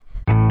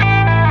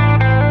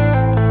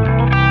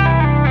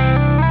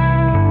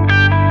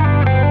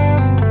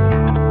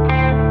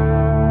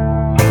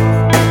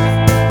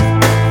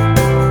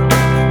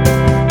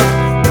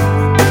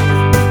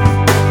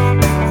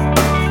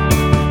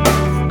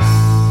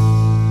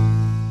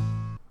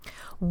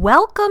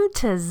Welcome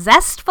to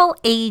Zestful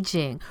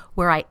Aging,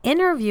 where I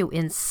interview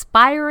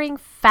inspiring,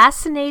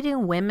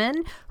 fascinating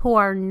women who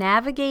are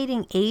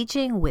navigating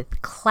aging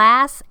with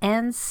class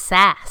and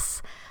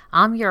sass.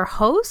 I'm your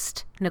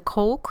host,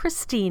 Nicole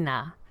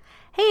Christina.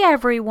 Hey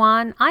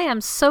everyone, I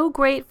am so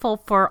grateful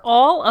for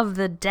all of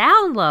the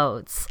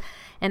downloads,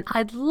 and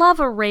I'd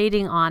love a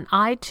rating on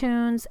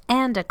iTunes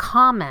and a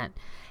comment.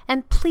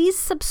 And please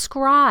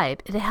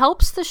subscribe. It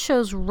helps the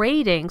show's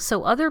rating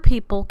so other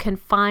people can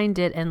find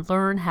it and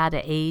learn how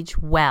to age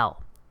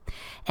well.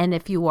 And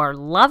if you are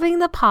loving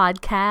the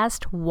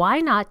podcast, why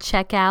not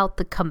check out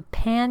the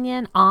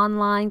companion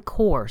online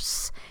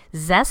course,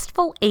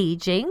 Zestful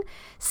Aging,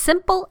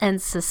 Simple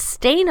and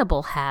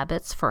Sustainable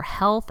Habits for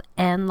Health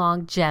and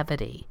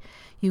Longevity.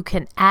 You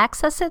can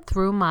access it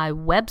through my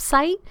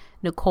website,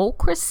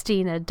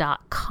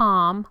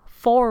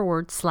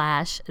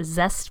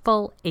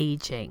 NicoleChristina.com/Zestful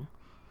Aging.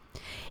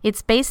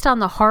 It's based on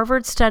the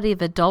Harvard study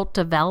of adult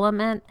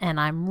development, and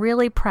I'm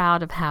really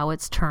proud of how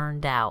it's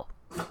turned out.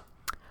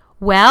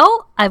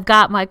 Well, I've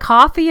got my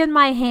coffee in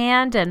my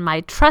hand and my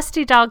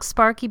trusty dog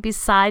Sparky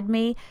beside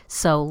me,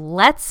 so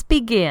let's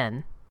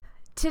begin.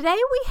 Today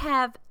we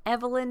have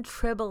Evelyn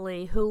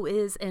Tribole, who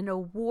is an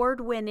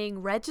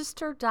award-winning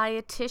registered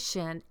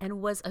dietitian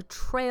and was a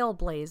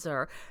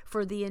trailblazer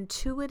for the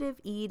intuitive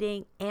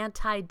eating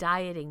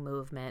anti-dieting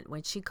movement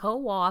when she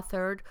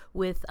co-authored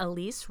with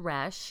Elise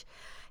Resch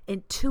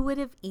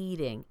Intuitive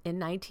Eating in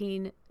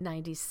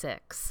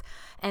 1996.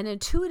 And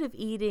intuitive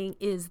eating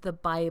is the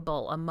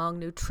Bible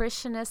among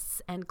nutritionists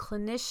and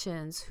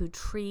clinicians who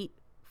treat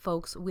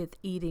folks with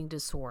eating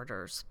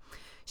disorders.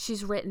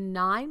 She's written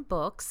 9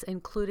 books,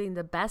 including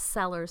the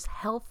bestsellers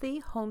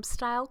Healthy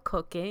Homestyle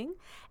Cooking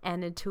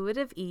and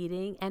Intuitive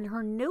Eating, and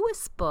her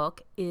newest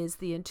book is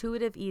the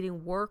Intuitive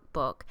Eating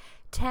Workbook,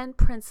 10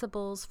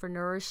 Principles for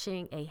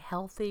Nourishing a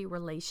Healthy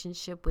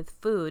Relationship with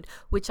Food,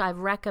 which I've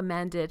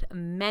recommended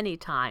many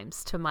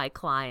times to my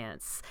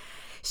clients.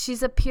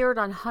 She's appeared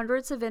on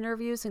hundreds of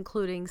interviews,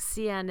 including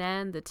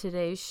CNN, The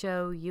Today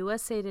Show,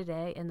 USA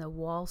Today, and the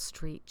Wall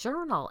Street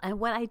Journal. And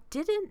what I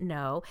didn't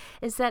know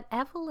is that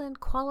Evelyn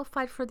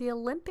qualified for the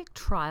Olympic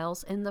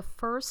trials in the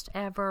first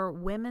ever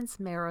women's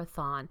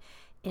marathon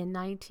in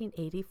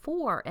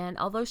 1984. And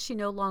although she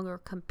no longer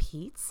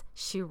competes,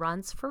 she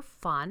runs for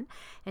fun,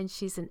 and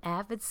she's an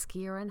avid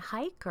skier and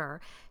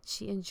hiker.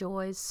 She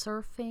enjoys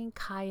surfing,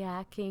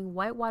 kayaking,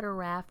 whitewater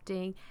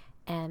rafting,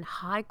 and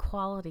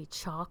high-quality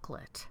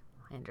chocolate.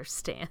 I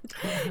understand.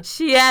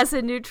 She has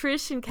a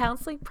nutrition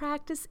counseling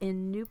practice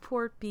in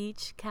Newport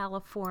Beach,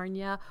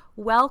 California.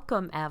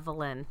 Welcome,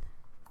 Evelyn.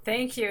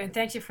 Thank you, and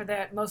thank you for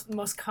that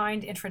most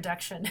kind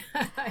introduction.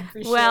 I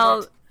appreciate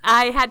it.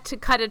 I had to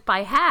cut it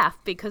by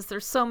half because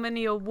there's so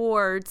many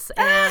awards,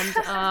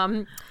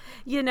 and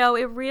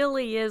it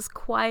really is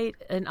quite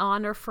an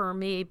honor for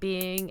me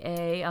being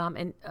a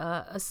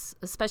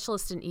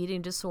specialist in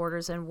eating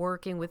disorders and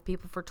working with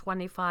people for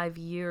 25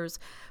 years.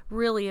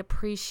 Really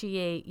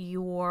appreciate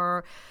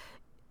your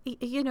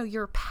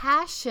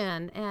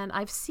passion, and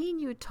I've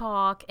seen you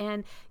talk,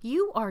 and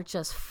you are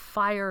just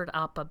fired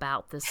up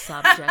about this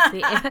subject.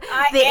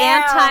 The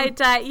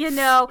anti-diet,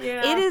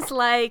 It is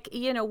like,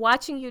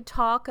 watching you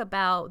talk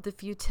about the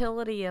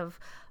futility of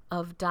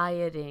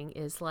dieting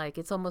is like,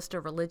 it's almost a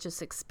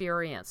religious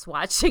experience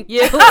watching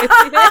you.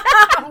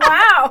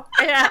 Wow.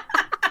 Yeah.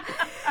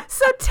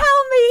 So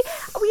tell me,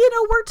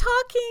 we're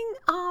talking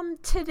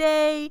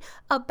today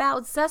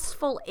about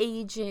zestful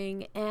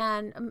aging,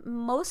 and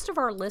most of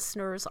our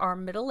listeners are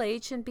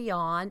middle-aged and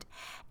beyond.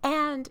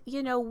 And,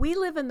 we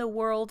live in the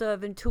world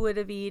of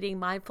intuitive eating,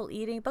 mindful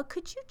eating, but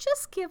could you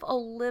just give a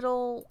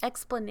little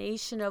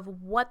explanation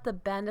of what the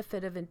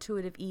benefit of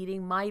intuitive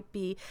eating might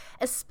be,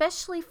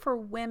 especially for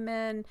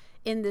women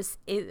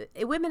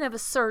women of a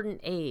certain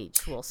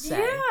age, we'll say?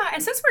 Yeah,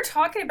 and since we're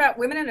talking about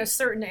women in a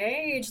certain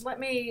age, let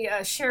me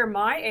share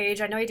my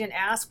age. I know you didn't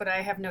ask, but I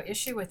have no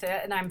issue with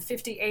it, and I'm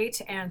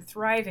 58 and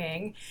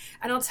thriving.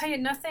 And I'll tell you,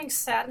 nothing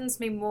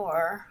saddens me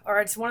more, or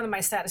it's one of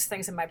my saddest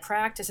things in my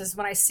practice, is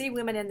when I see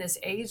women in this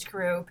age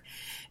group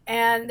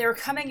and they're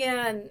coming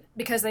in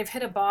because they've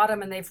hit a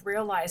bottom and they've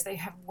realized they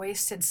have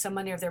wasted so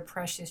many of their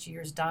precious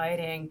years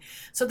dieting.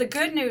 So the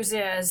good news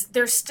is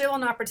there's still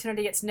an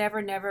opportunity. It's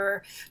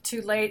never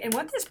too late. And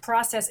what this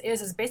process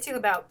is basically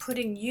about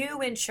putting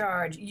you in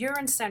charge. You're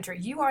in center.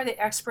 You are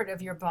the expert of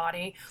your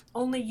body.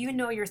 Only you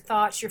know your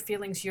thoughts, your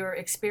feelings, your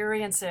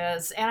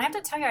experiences. And I have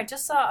to tell you, I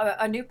just saw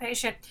a new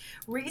patient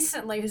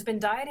recently who's been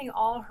dieting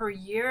all her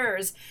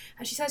years.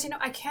 And she says,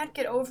 I can't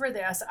get over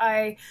this.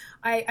 I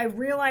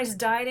realize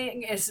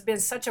dieting has been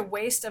such a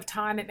waste of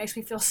time. It makes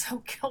me feel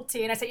so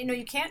guilty. And I say,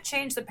 you can't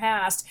change the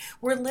past.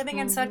 We're living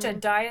in such a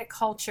diet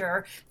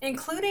culture,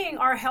 including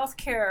our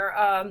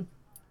healthcare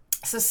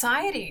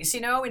societies,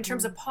 in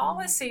terms of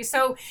policy.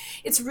 So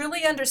it's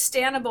really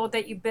understandable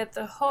that you bit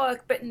the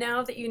hook, but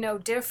now that you know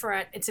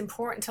different, it's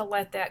important to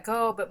let that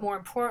go. But more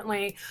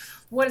importantly,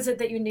 what is it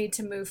that you need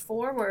to move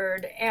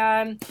forward?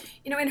 And,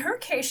 in her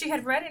case, she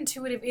had read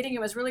intuitive eating. It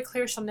was really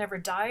clear she'll never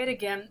diet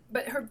again.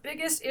 But her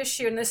biggest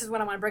issue, and this is what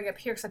I want to bring up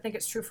here because I think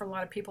it's true for a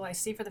lot of people I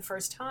see for the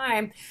first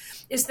time,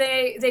 is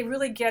they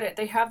really get it.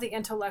 They have the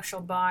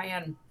intellectual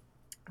buy-in.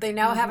 They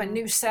now have a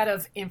new set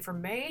of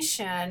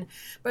information,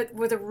 but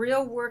where the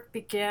real work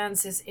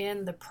begins is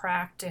in the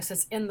practice.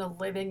 It's in the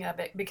living of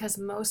it, because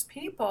most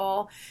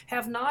people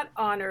have not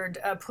honored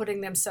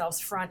putting themselves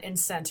front and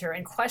center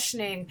and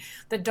questioning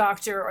the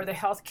doctor or the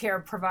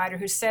healthcare provider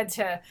who said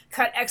to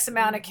cut X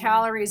amount of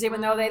calories, even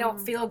though they don't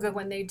feel good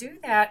when they do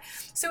that.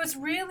 So it's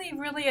really,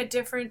 really a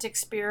different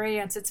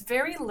experience. It's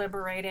very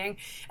liberating.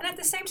 And at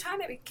the same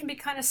time, it can be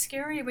kind of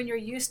scary when you're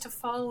used to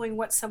following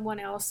what someone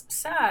else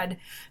said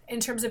in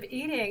terms of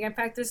eating. In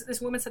fact,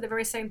 this woman said the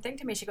very same thing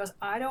to me. She goes,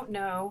 I don't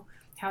know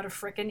how to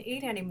frickin'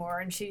 eat anymore.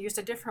 And she used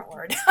a different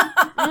word.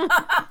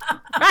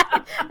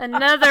 Right.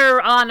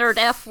 Another honored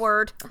F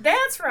word.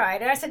 That's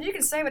right. And I said, you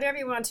can say whatever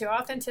you want to.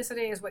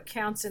 Authenticity is what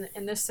counts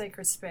in this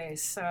sacred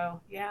space.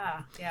 So,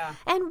 yeah.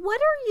 And what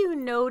are you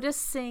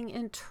noticing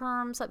in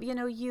terms of,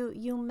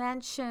 you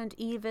mentioned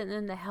even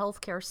in the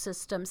healthcare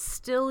system,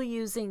 still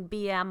using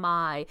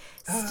BMI,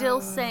 still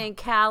saying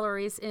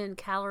calories in,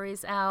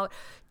 calories out.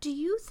 Do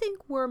you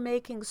think we're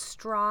making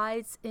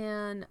strides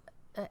in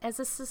as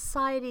a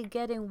society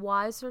getting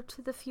wiser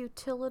to the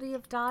futility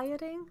of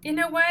dieting? You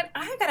know what?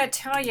 I gotta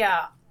tell you,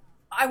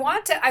 I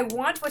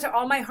want with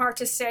all my heart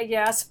to say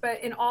yes,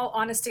 but in all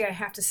honesty, I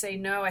have to say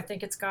no. I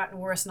think it's gotten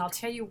worse, and I'll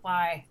tell you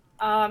why.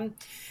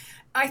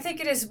 I think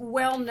it is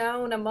well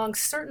known among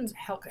certain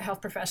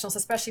health professionals,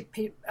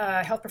 especially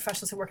health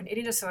professionals who work in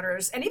eating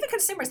disorders, and even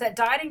consumers, that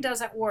dieting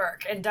doesn't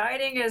work, and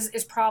dieting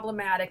is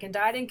problematic, and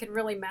dieting can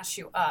really mess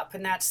you up,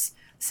 and that's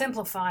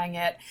simplifying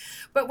it.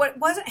 But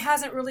what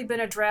hasn't really been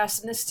addressed,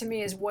 and this to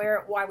me is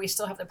why we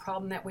still have the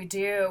problem that we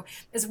do,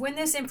 is when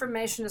this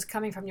information is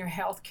coming from your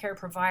healthcare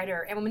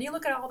provider. And when you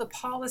look at all the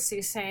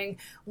policies saying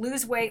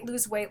lose weight,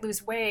 lose weight,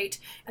 lose weight,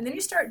 and then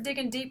you start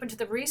digging deep into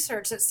the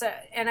research,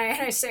 and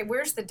I say,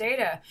 where's the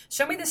data?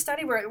 Show me the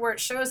study where it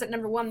shows that,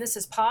 number one, this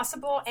is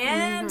possible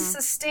and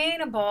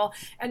sustainable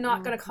and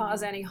not going to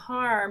cause any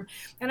harm.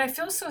 And I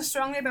feel so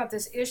strongly about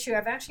this issue.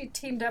 I've actually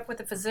teamed up with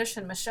a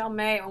physician, Michelle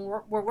May, and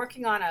we're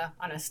working on a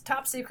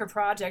top secret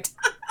project,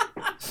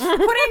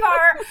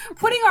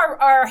 putting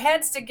our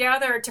heads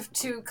together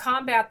to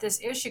combat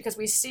this issue, because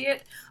we see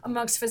it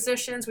amongst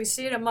physicians, we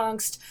see it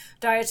amongst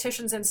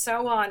dietitians and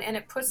so on, and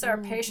it puts our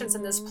patients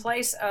in this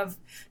place of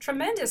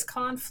tremendous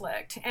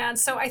conflict. And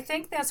so I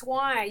think that's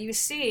why you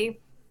see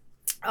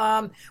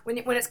when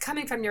it's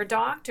coming from your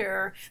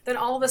doctor, then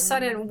all of a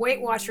sudden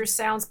Weight Watchers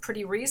sounds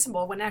pretty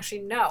reasonable, when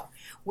actually no.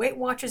 Weight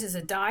Watchers is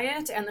a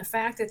diet, and the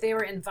fact that they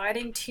were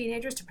inviting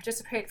teenagers to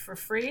participate for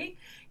free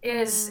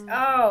is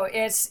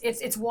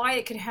it's why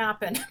it could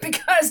happen,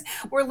 because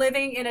we're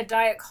living in a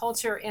diet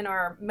culture in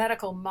our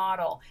medical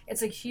model.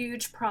 It's a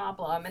huge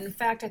problem. And in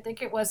fact, I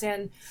think it was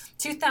in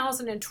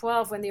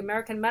 2012 when the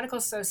American Medical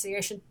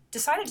Association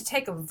decided to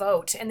take a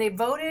vote, and they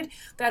voted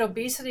that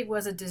obesity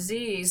was a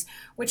disease,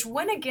 which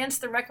went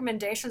against the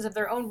recommendations of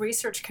their own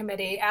research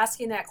committee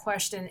asking that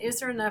question, is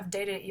there enough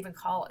data to even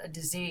call it a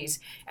disease?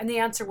 And the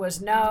answer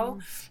was no.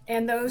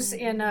 And those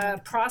in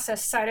a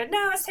process decided,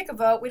 no, let's take a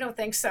vote. We don't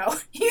think so,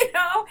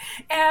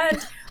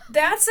 and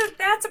that's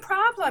a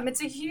problem.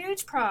 It's a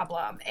huge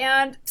problem.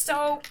 And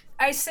so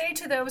I say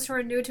to those who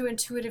are new to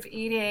intuitive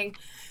eating,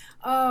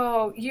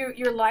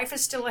 your life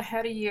is still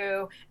ahead of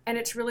you, and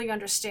it's really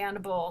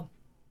understandable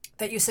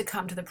that you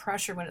succumb to the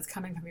pressure when it's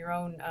coming from your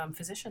own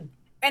physician.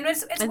 And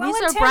it's and well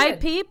these are bright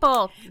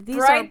people.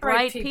 These are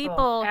bright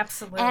people.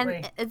 Absolutely.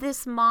 And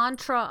this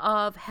mantra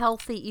of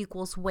healthy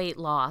equals weight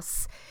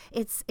loss,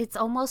 it's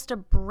almost a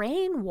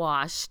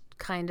brainwashed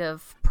kind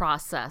of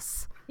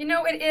process.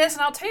 It is,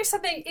 and I'll tell you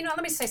something,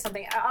 let me say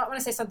something. I want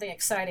to say something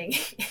exciting,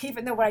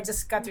 even though what I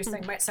just got through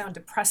saying might sound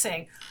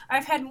depressing.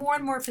 I've had more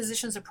and more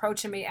physicians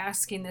approaching me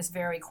asking this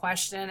very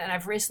question, and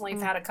I've recently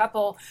had a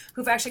couple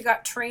who've actually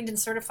got trained and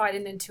certified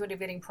in the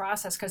intuitive eating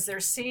process because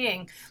they're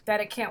seeing that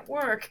it can't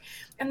work.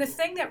 And the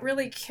thing that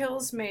really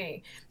kills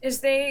me is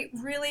they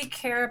really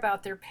care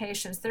about their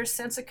patients. Their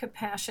sense of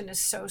compassion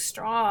is so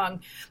strong,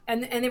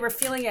 and they were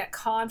feeling at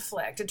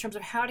conflict in terms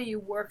of how do you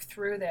work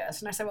through this.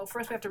 And I said, well,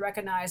 first we have to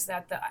recognize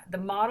that the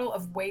model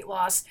of weight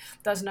loss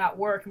does not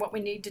work. What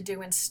we need to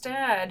do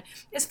instead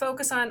is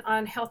focus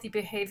on healthy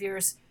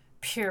behaviors,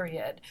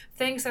 period.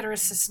 Things that are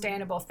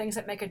sustainable, things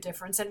that make a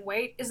difference. And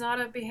weight is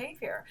not a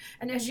behavior.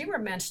 And as you were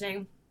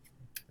mentioning,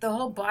 the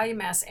whole body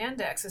mass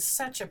index is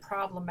such a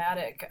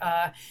problematic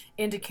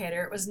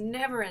indicator. It was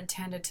never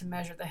intended to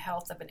measure the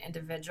health of an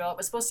individual. It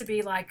was supposed to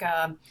be like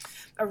a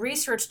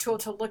research tool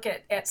to look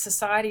at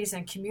societies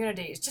and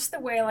communities, just the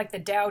way like the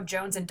Dow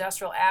Jones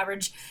Industrial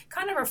Average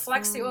kind of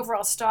reflects the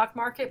overall stock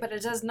market, but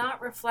it does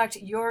not reflect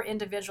your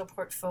individual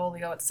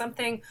portfolio. It's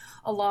something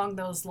along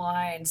those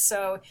lines.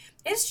 So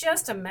it's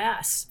just a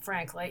mess,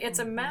 frankly. It's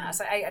a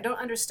mess. I don't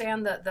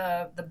understand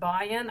the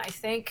buy-in. I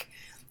think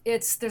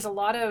there's a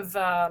lot of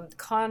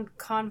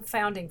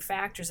confounding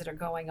factors that are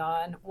going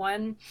on.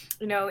 One,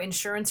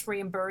 insurance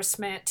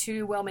reimbursement.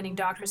 Two, well-meaning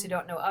doctors who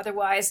don't know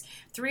otherwise.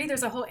 Three,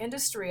 there's a whole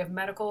industry of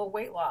medical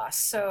weight loss.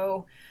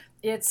 So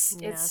it's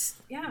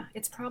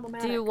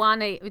problematic.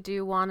 Do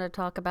you want to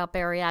talk about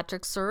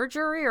bariatric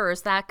surgery, or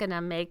is that going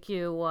to make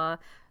you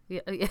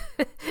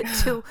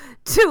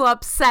too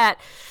upset?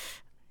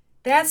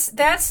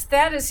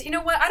 That is, you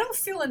know what, I don't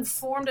feel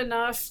informed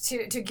enough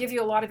to give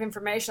you a lot of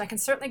information. I can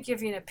certainly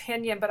give you an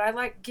opinion, but I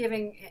like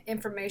giving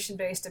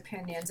information-based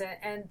opinions.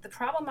 And the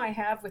problem I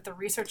have with the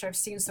research I've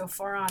seen so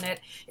far on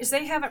it is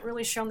they haven't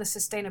really shown the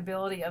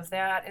sustainability of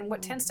that. And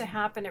what tends to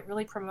happen, it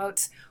really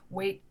promotes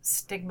weight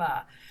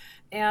stigma.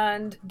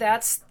 And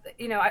that's,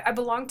 I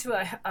belong to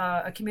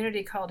a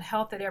community called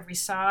Health at Every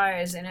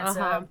Size, and it's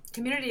a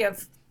community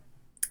of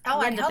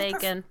allied Linda health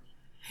Bacon.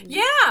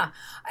 Yeah,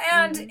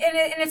 and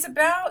it's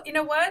about,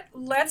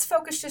 let's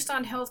focus just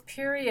on health,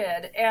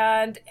 period,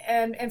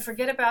 and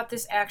forget about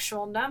this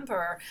actual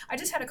number. I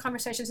just had a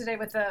conversation today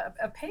with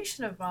a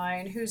patient of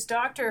mine whose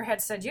doctor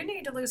had said, you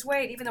need to lose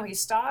weight, even though he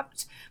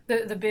stopped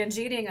the binge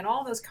eating and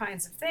all those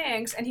kinds of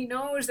things, and he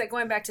knows that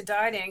going back to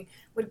dieting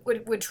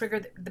would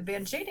trigger the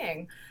binge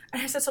eating.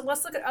 And I said, so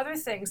let's look at other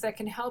things that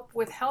can help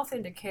with health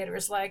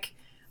indicators like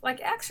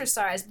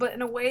exercise, but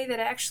in a way that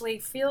actually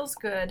feels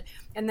good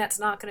and that's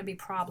not going to be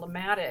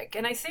problematic.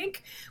 And I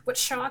think what's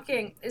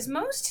shocking is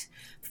most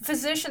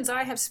physicians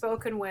I have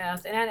spoken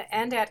with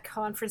and at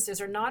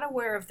conferences are not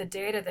aware of the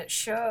data that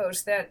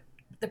shows that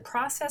the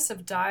process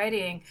of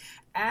dieting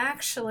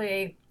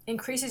actually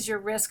increases your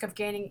risk of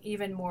gaining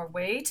even more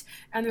weight.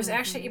 And there's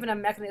actually even a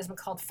mechanism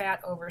called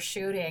fat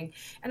overshooting.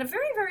 And a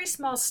very, very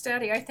small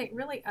study, I think,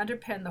 really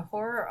underpinned the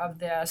horror of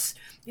this.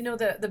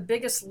 The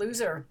Biggest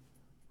Loser,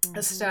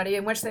 a study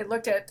in which they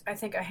looked at, I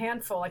think, a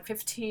handful, like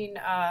 15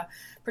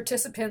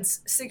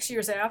 participants 6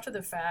 years after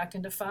the fact,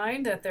 and to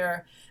find that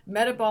their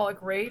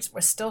metabolic rate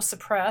was still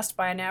suppressed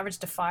by an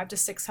average of 500 to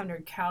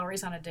 600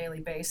 calories on a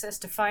daily basis,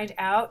 to find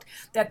out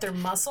that their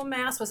muscle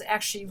mass was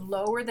actually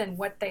lower than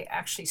what they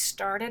actually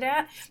started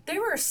at.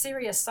 There were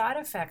serious side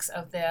effects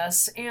of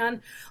this.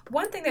 And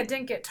one thing that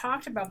didn't get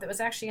talked about that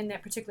was actually in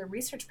that particular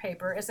research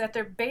paper is that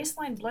their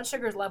baseline blood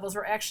sugar levels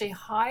were actually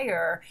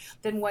higher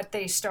than what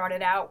they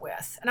started out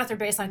with. Not their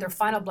baseline, their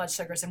final blood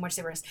sugars in which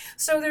they were.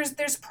 So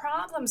there's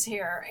problems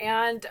here.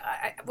 And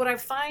what I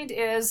find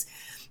is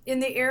in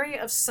the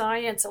area of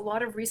science, a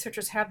lot of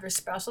researchers have their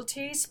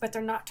specialties, but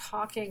they're not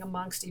talking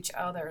amongst each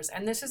others.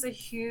 And this is a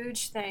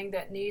huge thing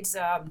that needs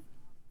a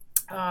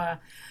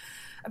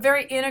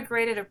very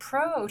integrated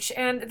approach.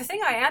 And the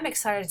thing I am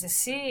excited to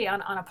see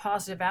on a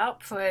positive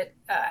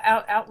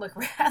outlook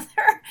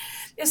rather,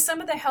 is some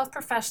of the health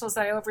professionals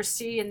that I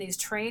oversee in these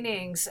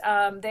trainings.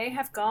 They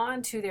have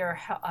gone to their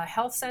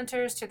health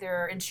centers, to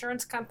their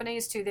insurance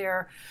companies, to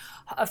their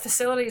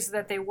facilities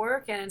that they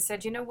work in and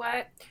said, you know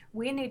what,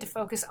 we need to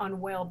focus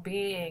on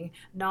well-being,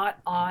 not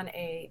on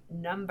a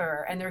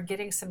number. And they're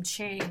getting some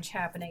change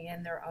happening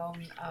in their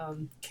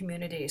own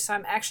community. So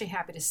I'm actually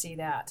happy to see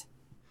that.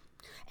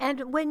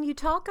 And when you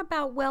talk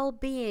about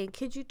well-being,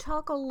 could you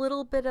talk a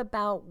little bit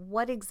about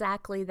what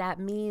exactly that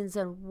means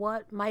and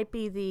what might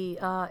be the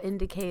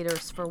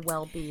indicators for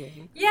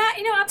well-being? Yeah,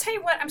 I'll tell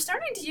you what, I'm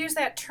starting to use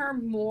that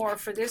term more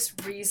for this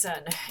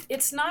reason.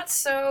 It's not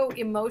so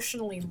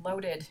emotionally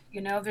loaded.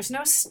 There's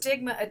no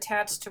stigma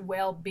attached to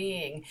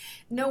well-being.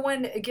 No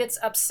one gets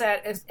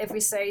upset if we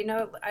say,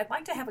 I'd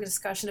like to have a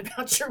discussion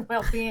about your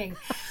well-being.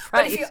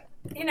 Right.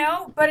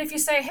 But if you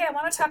say, hey, I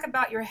want to talk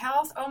about your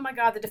health, oh my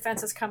God, the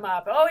defenses come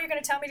up. Oh, you're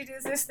going to tell me to do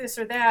this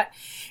or that.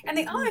 And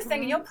the other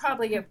thing, and you'll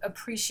probably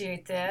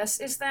appreciate this,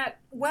 is that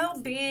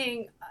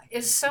well-being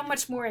is so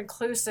much more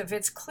inclusive.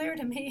 It's clear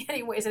to me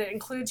anyways that it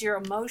includes your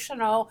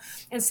emotional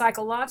and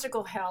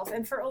psychological health.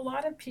 And for a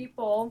lot of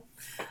people,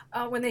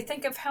 when they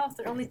think of health,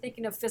 they're only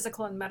thinking of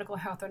physical and medical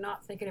health. They're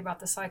not thinking about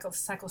the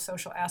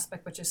psychosocial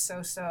aspect, which is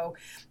so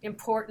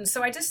important.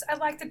 So I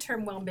like the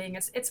term well-being.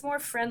 It's more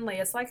friendly.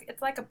 It's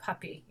like a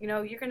puppy.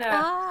 You're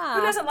gonna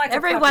who doesn't like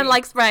everyone a puppy?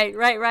 Likes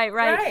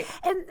right.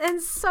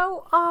 And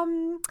so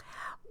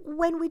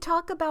when we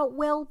talk about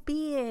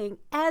well-being,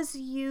 as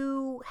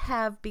you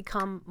have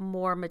become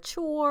more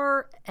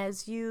mature,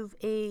 as you've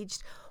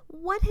aged,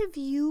 what have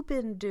you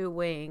been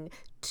doing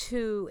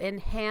to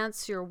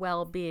enhance your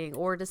well-being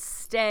or to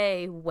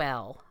stay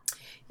well?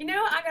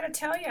 I got to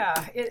tell you,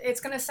 it's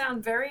going to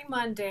sound very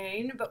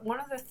mundane, but one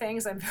of the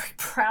things I'm very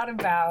proud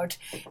about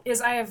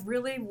is I have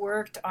really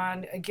worked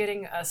on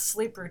getting a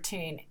sleep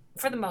routine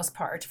For the most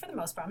part,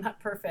 I'm not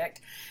perfect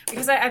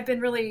because I've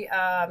been really,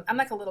 I'm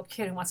like a little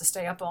kid who wants to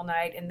stay up all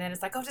night. And then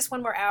it's like, oh, just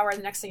one more hour. And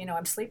the next thing you know,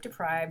 I'm sleep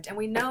deprived. And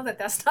we know that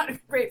that's not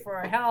great for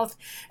our health.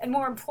 And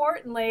more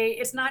importantly,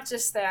 it's not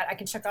just that I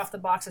can check off the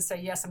box and say,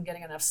 yes, I'm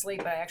getting enough sleep,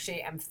 but I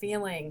actually am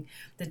feeling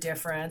the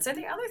difference. And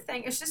the other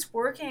thing is just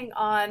working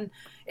on,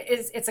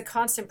 it's a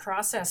constant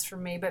process for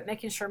me, but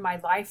making sure my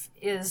life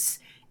is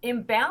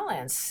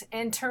imbalance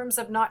in terms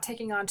of not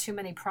taking on too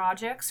many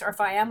projects, or if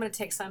I am going to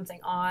take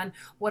something on,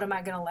 what am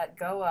I going to let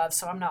go of,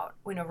 so I'm not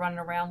running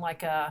around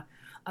like a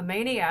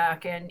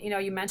maniac. And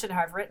you mentioned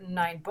how I've written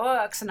 9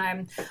 books, and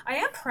I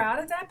am proud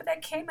of that, but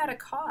that came at a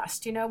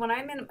cost. When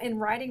I'm in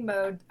writing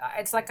mode,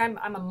 it's like I'm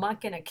a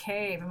monk in a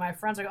cave, and my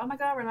friends are like, oh my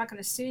god, we're not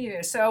going to see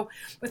you. So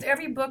with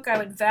every book I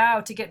would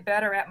vow to get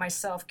better at my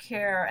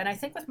self-care, and I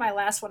think with my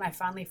last one I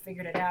finally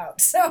figured it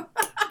out. So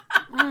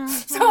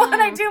so when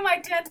I do my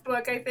 10th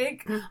book, I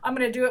think I'm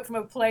going to do it from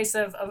a place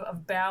of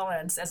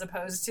balance as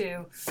opposed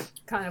to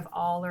kind of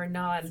all or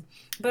none.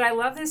 But I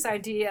love this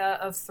idea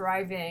of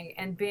thriving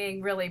and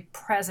being really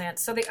present.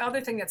 So the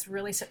other thing that's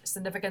really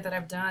significant that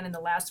I've done in the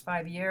last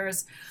 5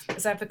 years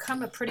is I've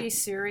become a pretty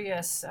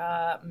serious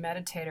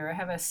meditator. I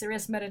have a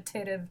serious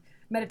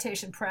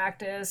meditation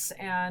practice,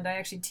 and I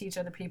actually teach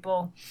other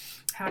people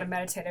how to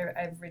meditate.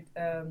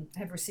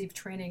 Have received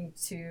training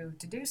to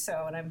do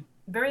so, and I'm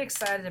very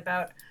excited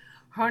about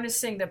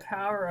harnessing the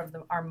power of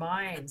our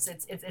minds.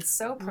 It's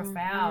so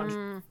profound.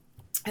 Mm-hmm.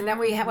 And then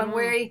we have when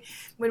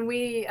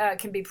we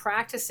can be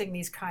practicing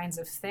these kinds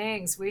of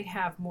things, we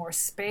have more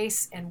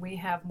space and we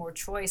have more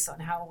choice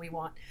on how we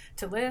want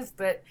to live.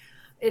 But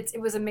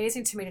it was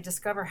amazing to me to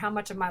discover how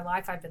much of my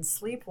life I've been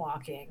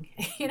sleepwalking,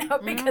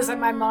 because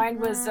my mind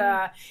was,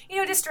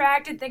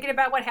 distracted, thinking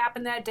about what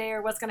happened that day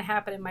or what's going to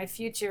happen in my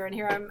future. And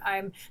here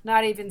I'm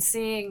not even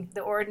seeing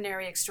the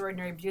ordinary,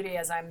 extraordinary beauty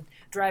as I'm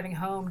driving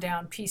home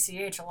down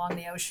PCH along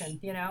the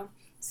ocean,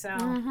 So,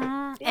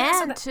 and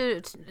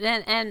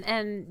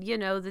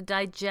the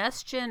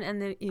digestion and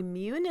the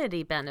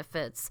immunity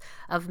benefits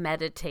of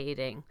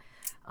meditating.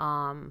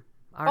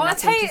 Are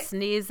nothing to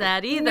sneeze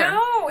at either.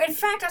 No, in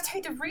fact, I'll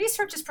tell you, the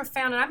research is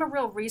profound, and I'm a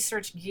real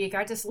research geek.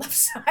 I just love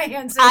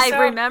science. I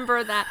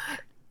remember that.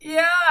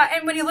 Yeah,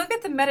 and when you look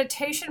at the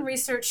meditation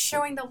research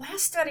showing, the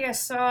last study I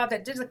saw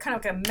that did kind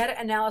of like a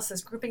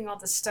meta-analysis grouping all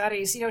the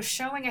studies,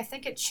 showing I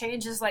think it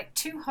changes like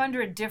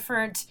 200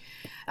 different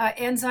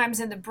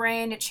enzymes in the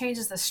brain. It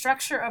changes the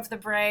structure of the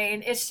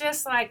brain. It's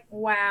just like,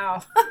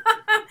 wow.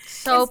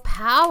 So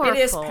powerful. It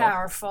is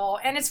powerful.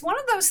 And it's one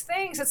of those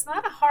things, it's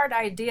not a hard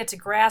idea to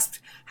grasp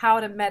how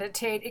to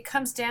meditate. It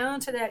comes down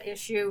to that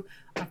issue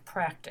of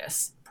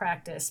practice,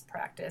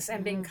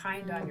 and being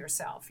kind on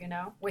yourself,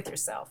 with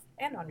yourself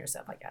and on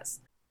yourself, I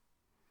guess.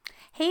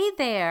 Hey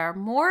there,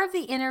 more of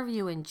the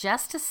interview in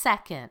just a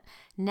second.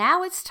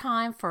 Now it's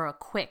time for a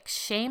quick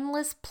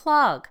shameless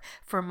plug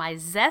for my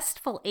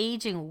Zestful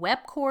Aging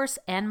web course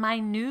and my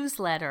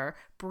newsletter,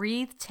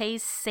 Breathe,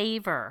 Taste,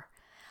 Savor.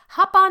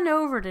 Hop on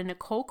over to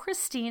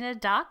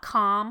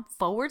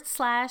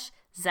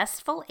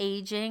NicoleChristina.com/Zestful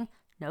Aging,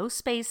 no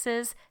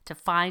spaces, to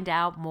find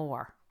out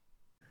more.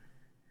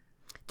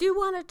 Do you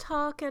want to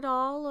talk at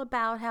all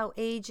about how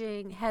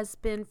aging has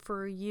been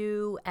for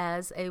you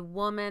as a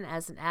woman,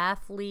 as an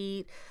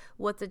athlete,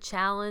 what the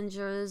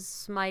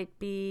challenges might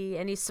be,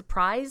 any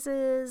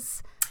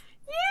surprises?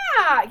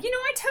 Yeah, I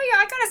tell you,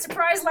 I got a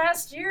surprise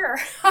last year.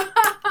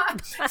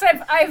 So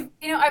I've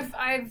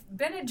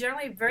been a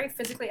generally very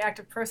physically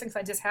active person because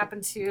I just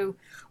happen to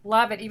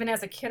love it. Even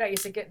as a kid, I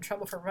used to get in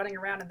trouble for running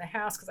around in the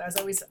house because I was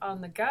always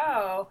on the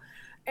go.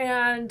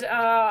 And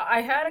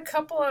I had a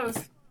couple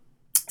of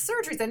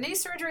surgeries, a knee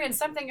surgery and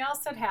something else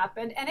that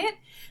happened, and it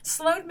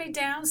slowed me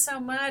down so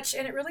much,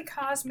 and it really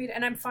caused me to,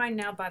 and I'm fine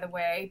now, by the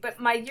way, but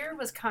my year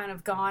was kind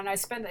of gone. I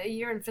spent a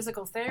year in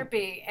physical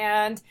therapy,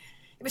 and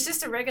it was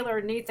just a regular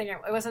knee thing.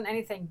 It wasn't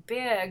anything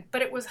big,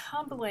 but it was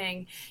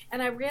humbling,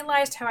 and I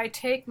realized how I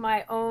take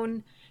my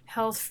own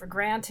health for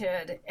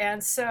granted.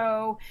 And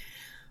so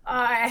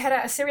I had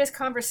a serious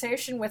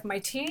conversation with my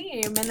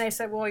team, and they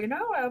said, well,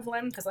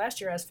 Evelyn, because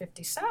last year I was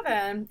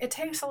 57, it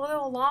takes a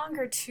little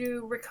longer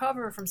to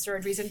recover from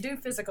surgeries and do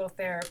physical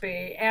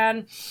therapy.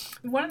 And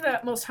one of the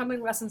most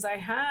humbling lessons I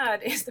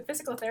had is the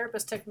physical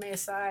therapist took me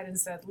aside and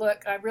said,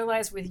 look, I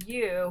realize with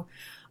you,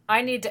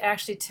 I need to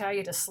actually tell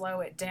you to slow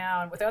it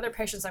down. With other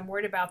patients, I'm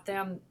worried about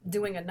them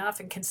doing enough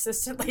and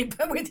consistently,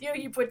 but with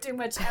you put too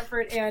much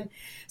effort in.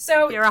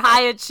 So you're a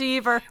high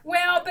achiever.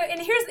 Well, and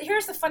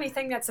here's the funny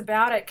thing that's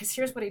about it, because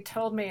here's what he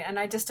told me, and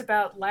I just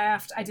about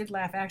laughed. I did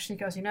laugh, actually.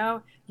 He goes,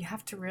 you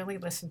have to really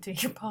listen to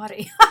your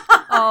body.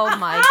 Oh,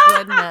 my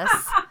goodness.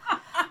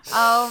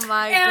 Oh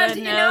my goodness.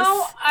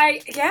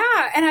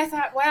 And I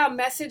thought, wow,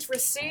 message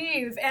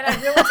received. And I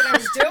realized what I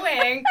was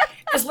doing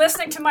is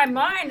listening to my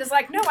mind. Is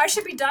like, no, I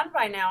should be done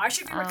by now. I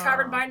should be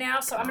recovered by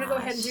now. So I'm going to go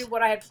ahead and do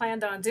what I had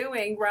planned on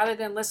doing, rather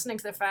than listening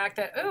to the fact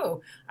that,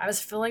 I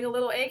was feeling a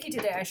little achy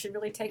today. I should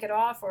really take it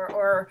off,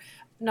 or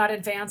not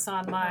advance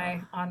on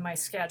my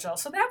schedule.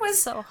 So that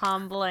was so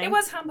humbling. It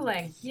was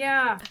humbling.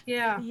 Yeah.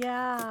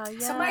 Yeah.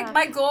 So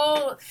my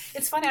goal,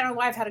 it's funny, I don't know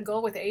why I've had a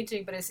goal with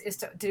aging, but is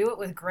to do it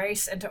with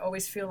grace and to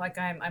always feel like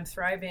I'm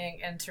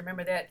thriving, and to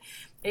remember that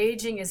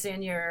aging is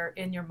in your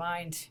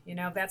mind.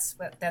 That's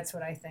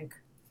what I think.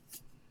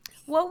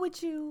 What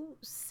would you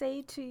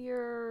say to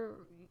your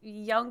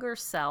younger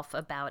self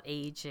about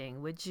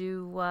aging? Would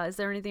you, is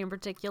there anything in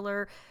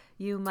particular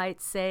you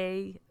might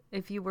say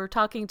if you were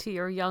talking to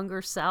your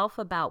younger self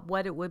about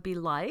what it would be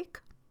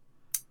like?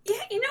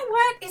 Yeah, you know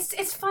what?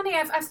 It's funny.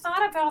 I've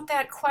thought about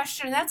that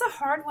question. That's a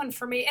hard one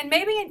for me, and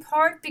maybe in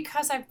part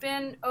because I've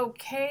been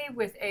okay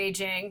with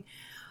aging.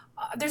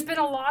 There's been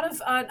a lot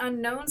of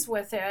unknowns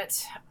with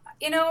it.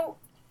 You know,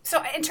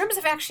 so in terms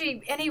of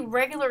actually any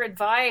regular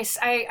advice,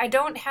 I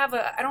don't have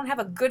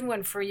a good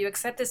one for you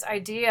except this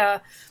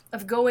idea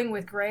of going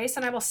with grace.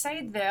 And I will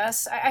say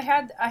this: I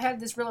had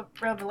this real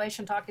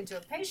revelation talking to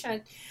a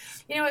patient.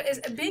 Is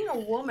being a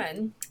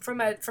woman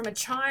from a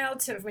child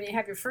to when you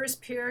have your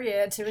first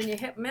period to when you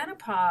hit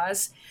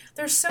menopause.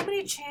 There's so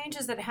many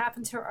changes that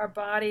happen to our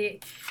body,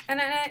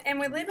 and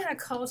we live in a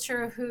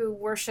culture who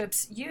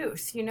worships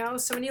youth.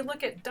 So when you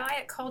look at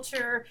diet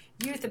culture,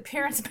 youth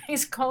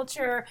appearance-based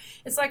culture,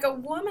 it's like a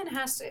woman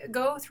has to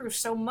go through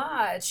so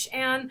much,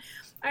 and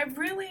I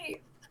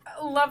really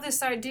love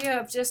this idea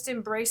of just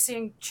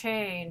embracing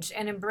change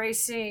and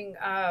embracing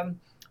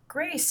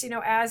grace,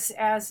 as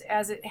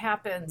it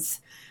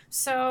happens.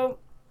 So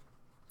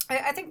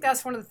I think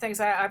that's one of the things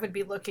I would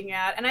be looking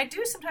at. And I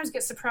do sometimes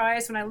get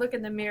surprised when I look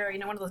in the mirror,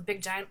 one of those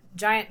big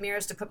giant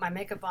mirrors to put my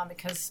makeup on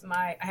because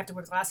I have to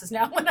wear glasses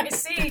now when I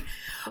see.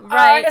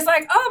 Right. It's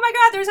like, oh my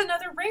God, there's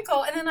another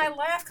wrinkle. And then I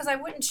laugh because I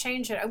wouldn't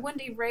change it. I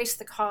wouldn't erase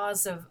the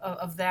cause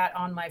of that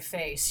on my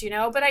face,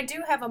 But I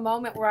do have a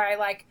moment where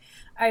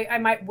I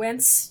might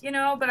wince,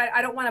 but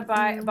I don't want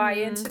to buy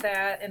into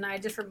that. And I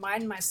just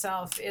remind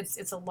myself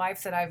it's a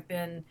life that I've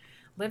been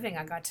living.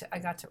 I got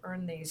to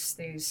earn these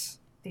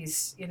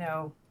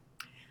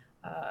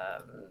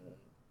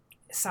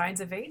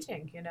signs of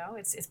aging.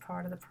 It's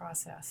part of the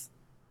process.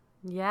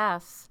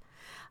 Yes.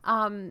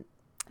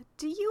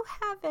 Do you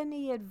have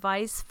any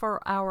advice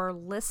for our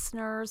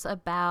listeners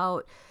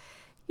about,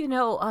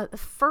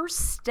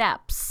 first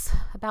steps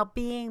about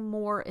being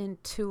more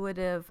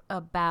intuitive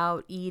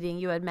about eating?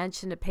 You had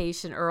mentioned a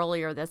patient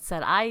earlier that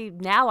said, I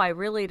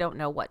really don't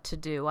know what to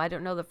do. I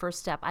don't know the first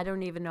step. I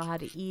don't even know how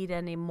to eat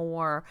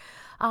anymore.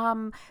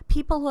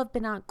 People who have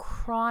been on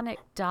chronic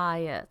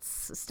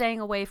diets, staying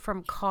away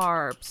from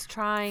carbs,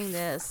 trying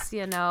this,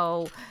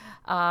 low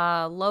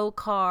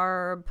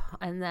carb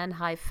and then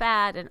high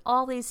fat and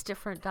all these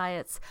different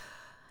diets.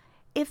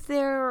 If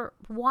they're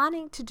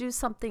wanting to do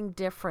something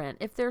different,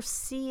 if they're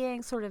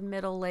seeing sort of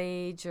middle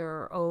age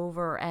or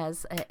over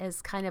as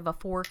kind of a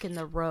fork in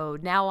the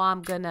road, now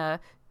I'm gonna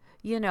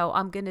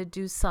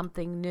do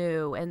something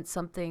new and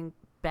something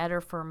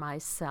better for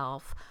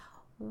myself.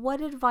 What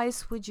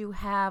advice would you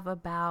have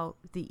about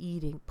the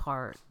eating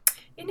part?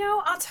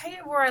 I'll tell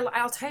you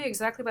I'll tell you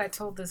exactly what I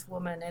told this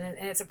woman, and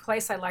it's a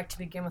place I like to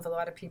begin with a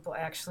lot of people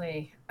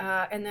actually,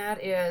 and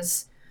that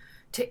is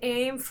to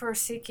aim for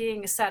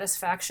seeking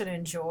satisfaction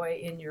and joy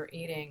in your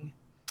eating.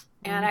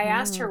 And I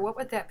asked her, what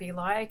would that be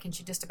like? And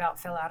she just about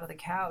fell out of the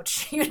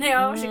couch. She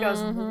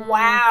goes,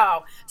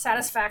 wow,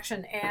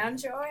 satisfaction and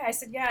joy. I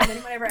said, yeah, has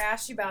anyone ever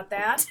asked you about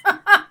that?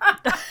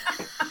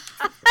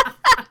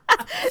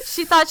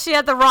 She thought she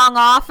had the wrong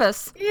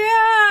office.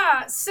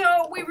 Yeah.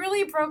 So we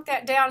really broke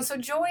that down. So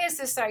joy is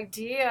this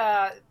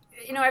idea.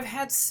 I've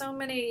had so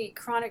many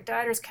chronic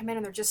dieters come in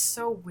and they're just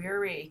so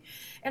weary.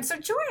 And so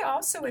joy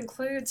also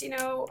includes,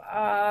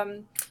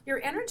 your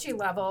energy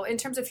level in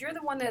terms of if you're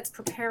the one that's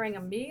preparing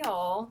a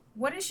meal,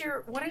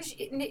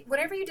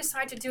 whatever you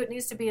decide to do, it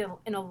needs to be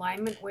in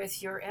alignment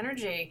with your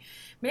energy.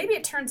 Maybe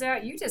it turns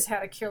out you just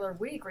had a killer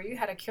week or you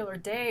had a killer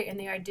day and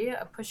the idea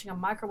of pushing a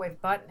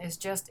microwave button is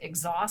just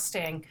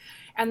exhausting.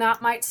 And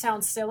that might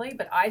sound silly,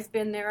 but I've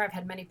been there. I've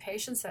had many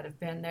patients that have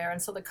been there.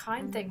 And so the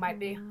kind thing might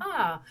be,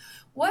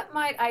 what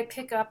might I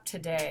pick up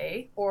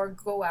today or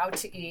go out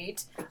to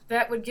eat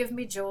that would give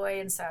me joy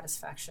and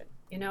satisfaction?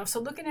 So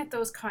looking at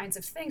those kinds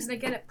of things. And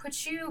again, it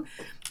puts you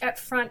at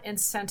front and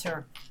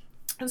center.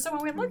 And so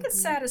when we look at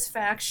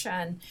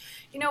satisfaction,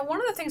 one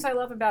of the things I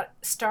love about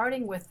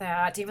starting with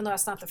that, even though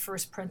it's not the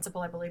first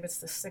principle, I believe it's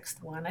the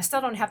sixth one. I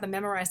still don't have them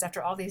memorized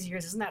after all these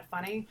years. Isn't that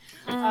funny?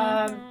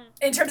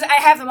 In terms of, I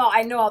have them all.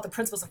 I know all the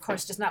principles, of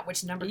course, just not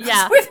which number goes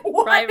with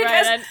what.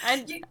 Right.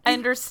 I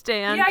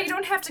understand. Yeah, you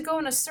don't have to go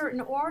in a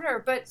certain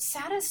order, but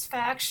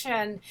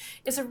satisfaction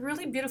is a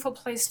really beautiful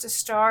place to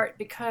start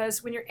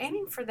because when you're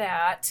aiming for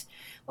that,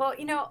 well,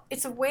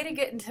 it's a way to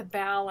get into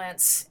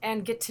balance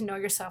and get to know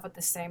yourself at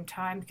the same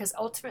time because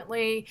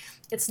ultimately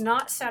it's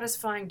not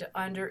satisfying to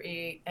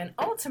undereat and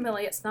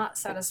ultimately it's not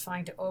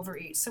satisfying to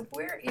overeat. So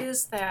where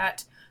is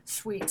that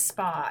sweet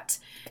spot?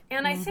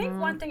 And I think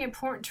one thing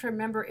important to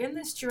remember in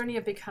this journey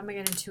of becoming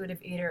an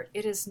intuitive eater,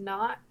 it is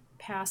not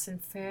pass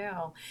and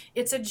fail.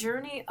 It's a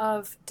journey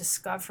of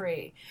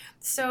discovery.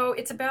 So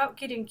it's about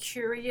getting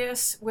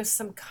curious with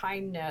some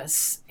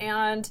kindness.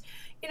 And,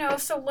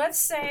 so let's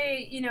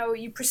say,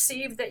 you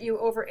perceive that you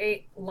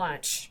overate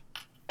lunch.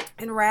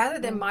 And rather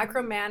than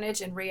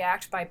micromanage and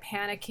react by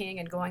panicking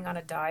and going on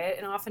a diet,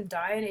 and often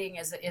dieting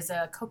is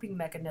a coping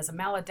mechanism,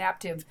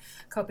 maladaptive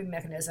coping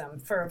mechanism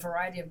for a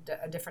variety of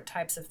different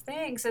types of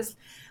things, is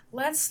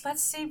let's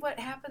see what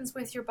happens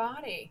with your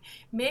body.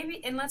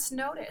 And let's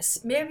notice.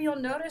 Maybe you'll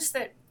notice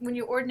that when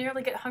you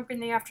ordinarily get hungry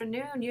in the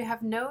afternoon, you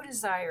have no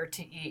desire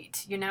to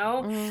eat,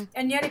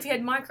 And yet if you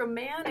had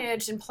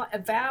micromanaged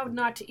and vowed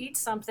not to eat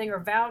something or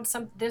vowed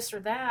this or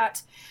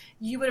that,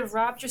 you would have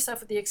robbed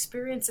yourself of the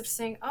experience of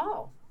saying,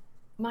 oh,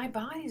 my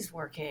body's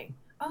working.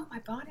 Oh, my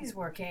body's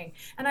working.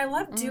 And I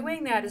love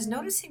doing that, is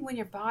noticing when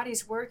your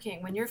body's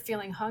working, when you're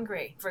feeling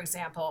hungry, for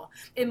example.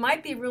 It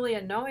might be really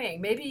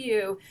annoying. Maybe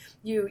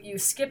you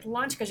skipped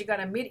lunch because you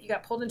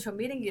got pulled into a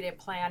meeting you didn't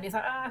plan. You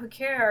thought, who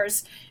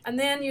cares? And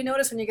then you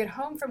notice when you get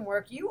home from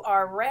work, you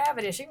are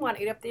ravenous. You want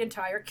to eat up the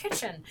entire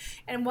kitchen.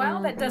 And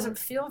while that doesn't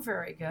feel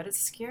very good,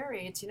 it's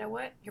scary. It's,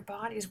 your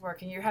body's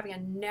working. You're having a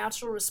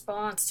natural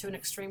response to an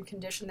extreme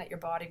condition that your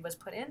body was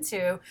put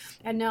into.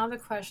 And now the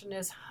question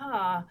is,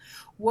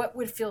 what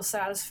would feel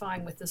satisfying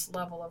with this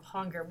level of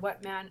hunger?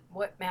 What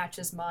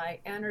matches my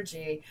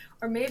energy?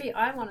 Or maybe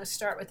I want to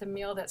start with a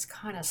meal that's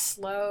kind of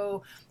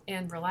slow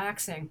and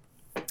relaxing.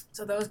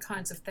 So those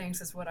kinds of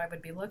things is what I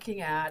would be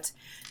looking at.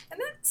 And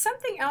then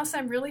something else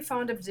I'm really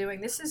fond of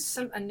doing, this is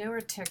a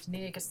newer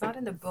technique. It's not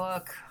in the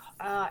book,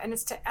 and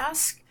it's to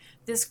ask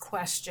this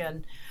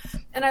question.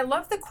 And I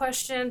love the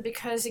question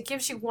because it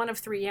gives you one of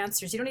three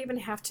answers. You don't even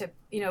have to,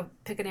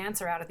 pick an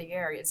answer out of the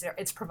air.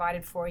 It's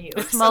provided for you.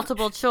 It's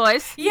multiple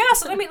choice. Yeah,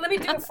 so let me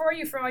do it for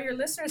you, for all your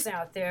listeners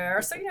out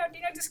there. So,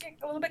 just get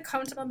a little bit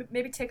comfortable,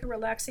 maybe take a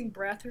relaxing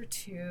breath or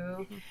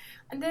two,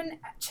 and then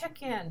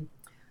check in.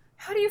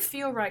 How do you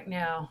feel right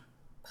now?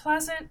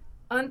 Pleasant,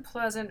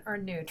 unpleasant, or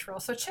neutral?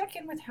 So check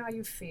in with how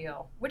you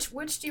feel.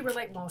 Which do you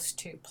relate most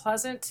to?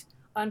 Pleasant,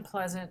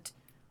 unpleasant,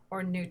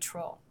 or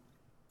neutral?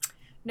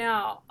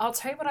 Now, I'll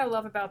tell you what I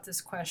love about this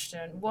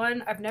question.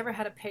 One, I've never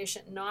had a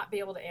patient not be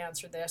able to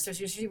answer this. There's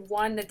usually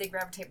one that they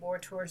gravitate more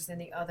towards than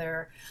the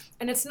other.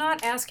 And it's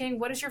not asking,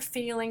 what is your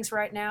feelings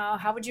right now?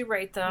 How would you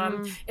rate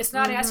them? It's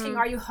not asking,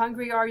 are you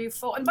hungry? Are you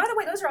full? And by the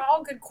way, those are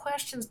all good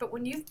questions, but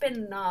when you've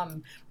been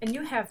numb and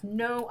you have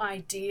no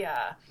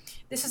idea,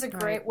 this is a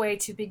great way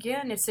to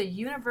begin. It's a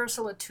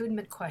universal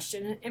attunement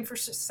question. And for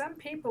some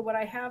people, what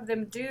I have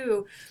them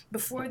do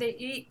before they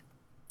eat,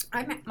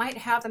 I might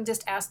have them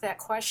just ask that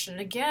question.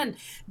 Again,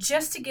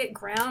 just to get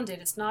grounded.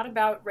 It's not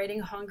about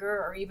rating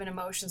hunger or even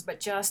emotions, but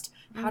just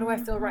how do I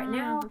feel right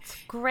now? That's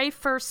a great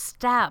first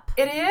step.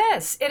 It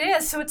is.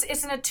 So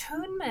it's an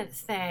attunement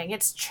thing.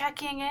 It's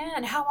checking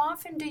in. How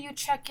often do you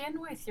check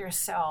in with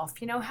yourself?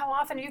 How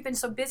often you've been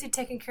so busy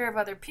taking care of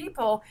other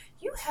people,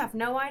 you have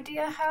no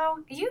idea how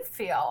you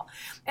feel.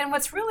 And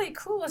what's really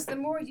cool is the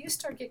more you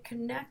start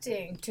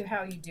connecting to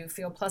how you do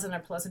feel, pleasant,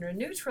 unpleasant, or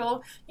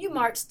neutral, you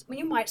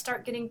might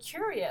start getting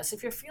curious.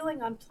 If you're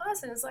feeling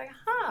unpleasant, it's like,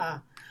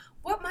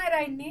 what might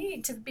I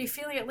need to be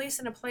feeling at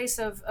least in a place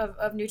of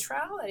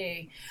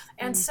neutrality?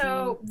 And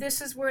so this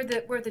is where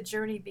the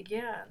journey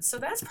begins. So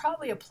that's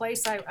probably a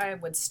place I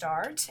would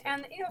start.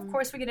 And, of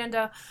course, we get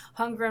into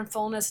hunger and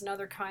fullness and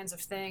other kinds of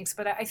things.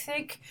 But I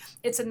think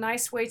it's a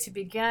nice way to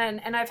begin.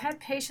 And I've had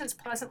patients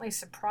pleasantly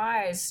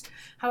surprised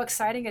how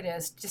exciting it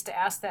is just to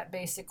ask that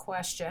basic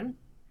question.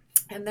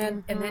 And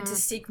then to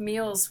seek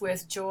meals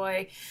with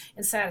joy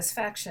and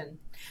satisfaction.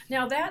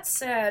 Now, that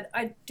said,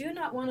 I do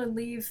not want to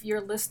leave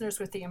your listeners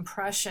with the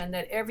impression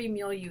that every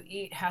meal you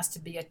eat has to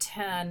be a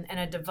 10 and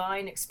a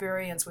divine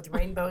experience with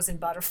rainbows and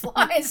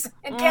butterflies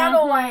and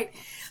candlelight.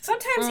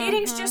 Sometimes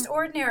eating's just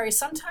ordinary.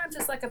 Sometimes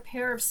it's like a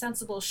pair of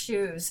sensible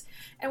shoes.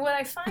 And what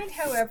I find,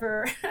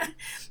 however,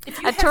 if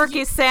you a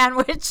turkey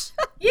sandwich.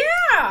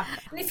 Yeah.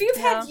 And if you've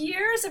had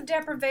years of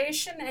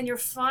deprivation and you're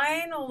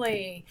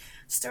finally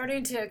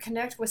starting to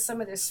connect with some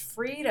of this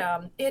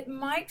freedom, it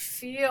might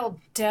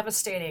feel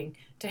devastating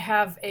to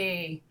have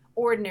a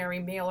ordinary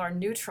meal or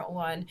neutral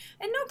one,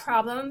 and no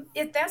problem.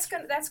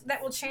 That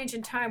will change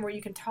in time where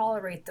you can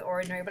tolerate the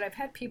ordinary. But I've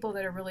had people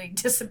that are really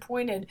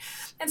disappointed,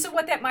 and so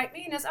what that might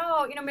mean is,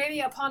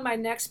 maybe upon my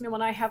next meal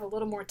when I have a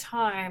little more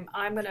time,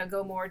 I'm going to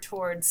go more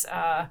towards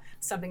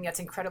something that's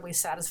incredibly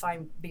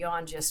satisfying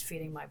beyond just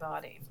feeding my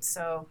body.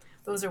 So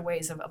those are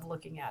ways of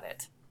looking at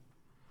it.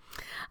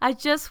 I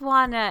just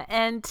want to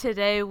end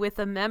today with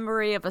a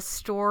memory of a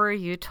story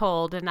you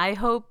told, and I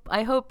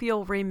hope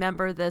you'll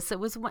remember this.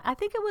 I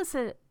think it was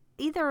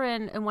either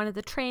in one of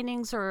the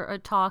trainings or a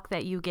talk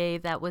that you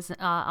gave that was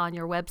on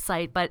your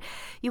website, but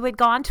you had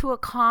gone to a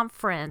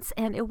conference,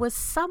 and it was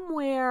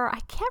somewhere, I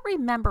can't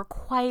remember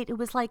quite, it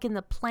was like in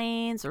the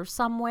plains or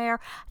somewhere,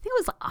 I think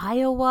it was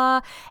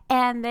Iowa,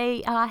 and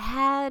they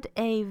had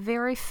a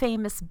very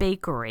famous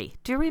bakery.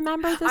 Do you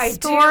remember this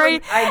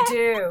story? I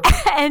do.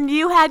 And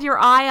you had your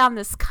eye on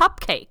this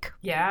cupcake.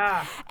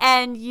 Yeah.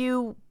 And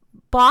you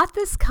bought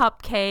this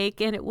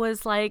cupcake, and it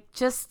was like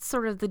just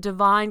sort of the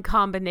divine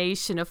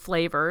combination of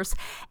flavors.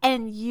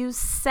 And you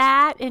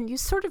sat and you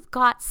sort of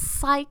got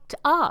psyched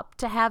up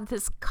to have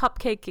this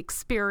cupcake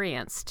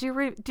experience. Do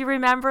you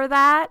remember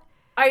that?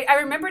 I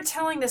remember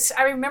telling this.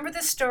 I remember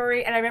this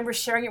story, and I remember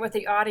sharing it with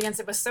the audience.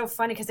 It was so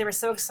funny because they were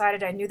so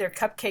excited. I knew their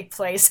cupcake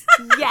place.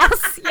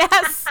 Yes.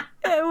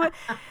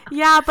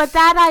 Yeah, but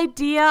that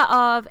idea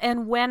of,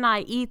 and when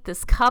I eat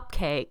this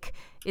cupcake,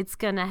 it's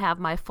going to have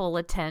my full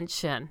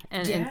attention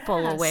and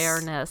full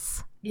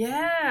awareness.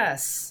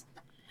 Yes.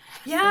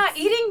 Yeah,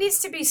 eating needs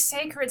to be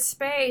sacred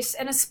space,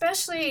 and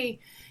especially,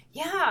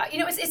 yeah,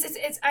 in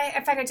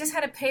fact, I just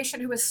had a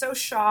patient who was so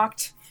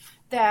shocked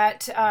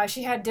that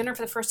she had dinner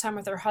for the first time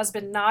with her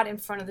husband, not in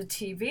front of the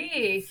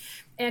TV,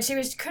 and she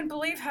couldn't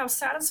believe how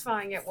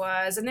satisfying it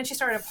was. And then she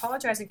started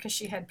apologizing because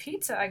she had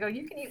pizza. I go,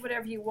 you can eat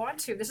whatever you want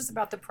to. This is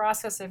about the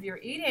process of your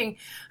eating.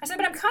 I said,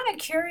 but I'm kind of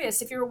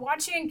curious. If you're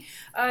watching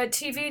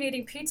TV and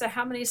eating pizza,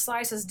 how many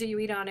slices do you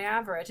eat on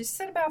average? She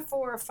said about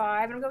 4 or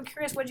 5. And I'm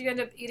curious, what did you end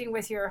up eating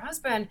with your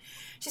husband?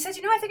 She said,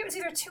 I think it was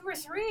either 2 or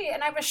 3.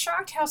 And I was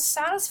shocked how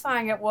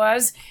satisfying it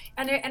was,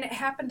 and it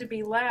happened to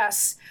be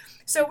less.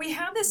 So we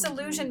have this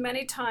illusion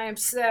many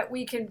times that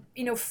we can,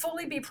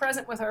 fully be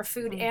present with our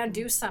food and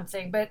do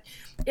something, but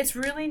it's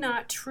really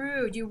not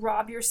true. You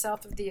rob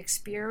yourself of the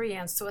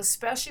experience. So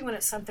especially when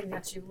it's something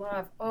that you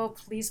love,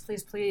 please,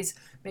 please, please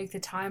make the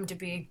time to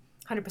be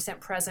 100%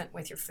 present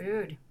with your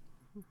food.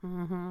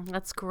 Mm-hmm.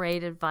 That's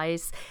great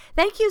advice.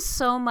 Thank you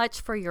so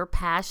much for your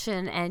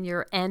passion and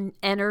your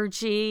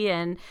energy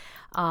and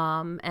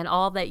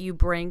all that you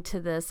bring to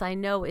this. I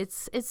know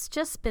it's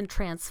just been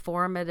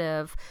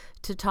transformative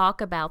to talk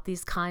about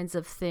these kinds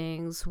of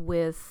things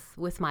with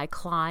my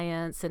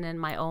clients and in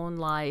my own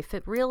life.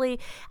 It really,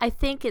 I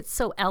think it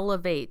so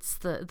elevates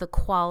the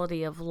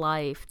quality of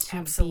life to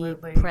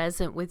Absolutely. Be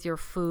present with your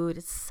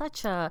food.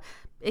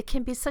 It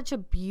can be such a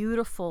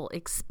beautiful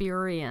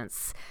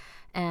experience.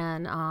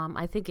 And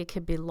I think it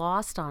can be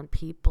lost on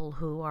people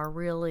who are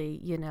really,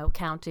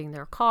 counting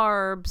their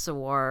carbs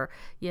or,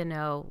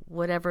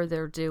 whatever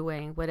they're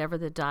doing, whatever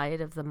the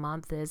diet of the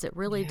month is. It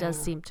really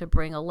does seem to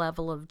bring a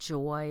level of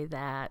joy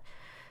that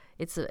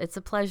it's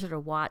a pleasure to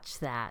watch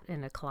that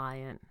in a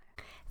client.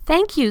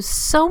 Thank you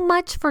so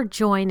much for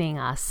joining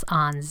us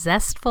on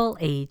Zestful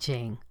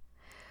Aging.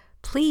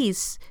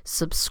 Please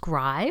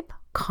subscribe,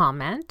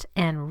 comment,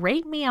 and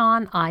rate me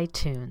on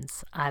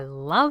iTunes. I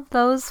love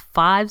those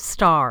 5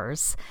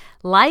 stars.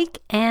 Like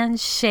and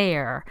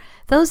share.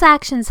 Those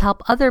actions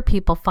help other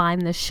people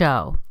find the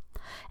show.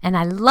 And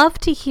I love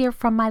to hear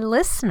from my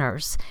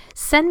listeners.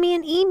 Send me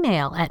an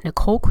email at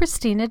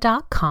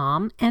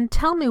NicoleChristina.com and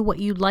tell me what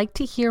you'd like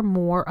to hear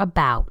more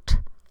about.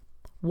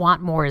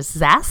 Want more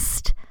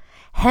zest?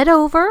 Head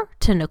over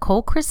to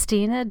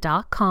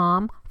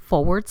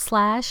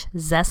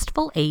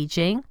NicoleChristina.com/Zestful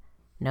Aging,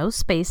 no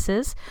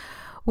spaces,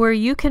 where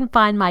you can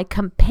find my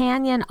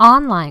companion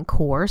online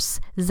course,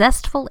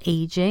 Zestful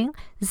Aging,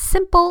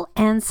 Simple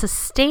and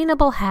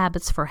Sustainable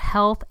Habits for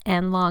Health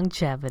and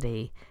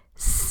Longevity.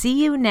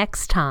 See you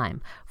next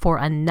time for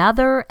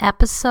another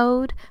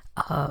episode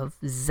of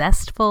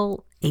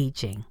Zestful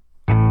Aging.